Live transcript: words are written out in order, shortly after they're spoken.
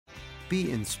Be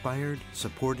inspired,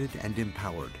 supported, and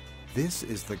empowered. This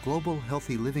is the Global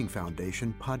Healthy Living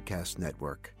Foundation podcast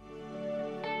network.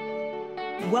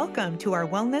 Welcome to our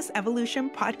Wellness Evolution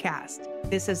podcast.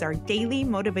 This is our daily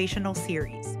motivational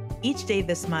series. Each day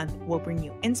this month will bring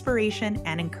you inspiration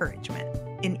and encouragement.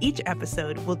 In each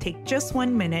episode, we'll take just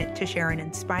 1 minute to share an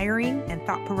inspiring and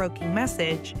thought-provoking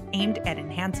message aimed at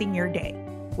enhancing your day.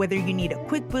 Whether you need a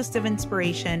quick boost of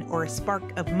inspiration or a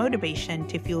spark of motivation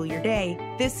to fuel your day,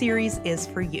 this series is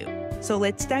for you. So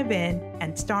let's dive in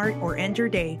and start or end your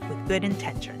day with good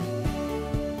intention.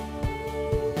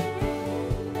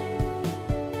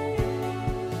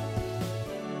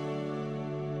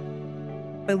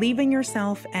 Believe in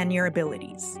yourself and your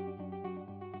abilities.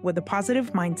 With a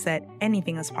positive mindset,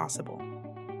 anything is possible.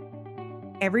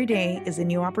 Every day is a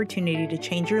new opportunity to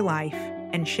change your life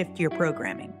and shift your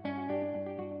programming.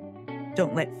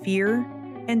 Don't let fear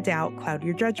and doubt cloud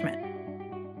your judgment.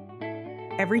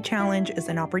 Every challenge is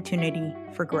an opportunity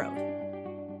for growth.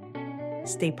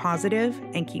 Stay positive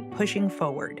and keep pushing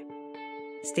forward.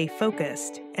 Stay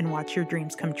focused and watch your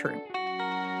dreams come true.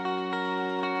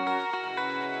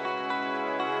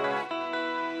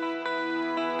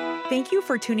 Thank you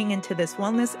for tuning into this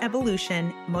Wellness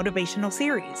Evolution motivational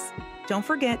series. Don't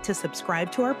forget to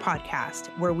subscribe to our podcast,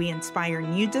 where we inspire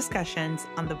new discussions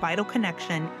on the vital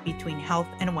connection between health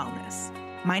and wellness.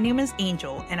 My name is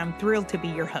Angel, and I'm thrilled to be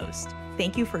your host.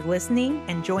 Thank you for listening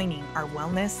and joining our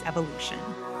Wellness Evolution.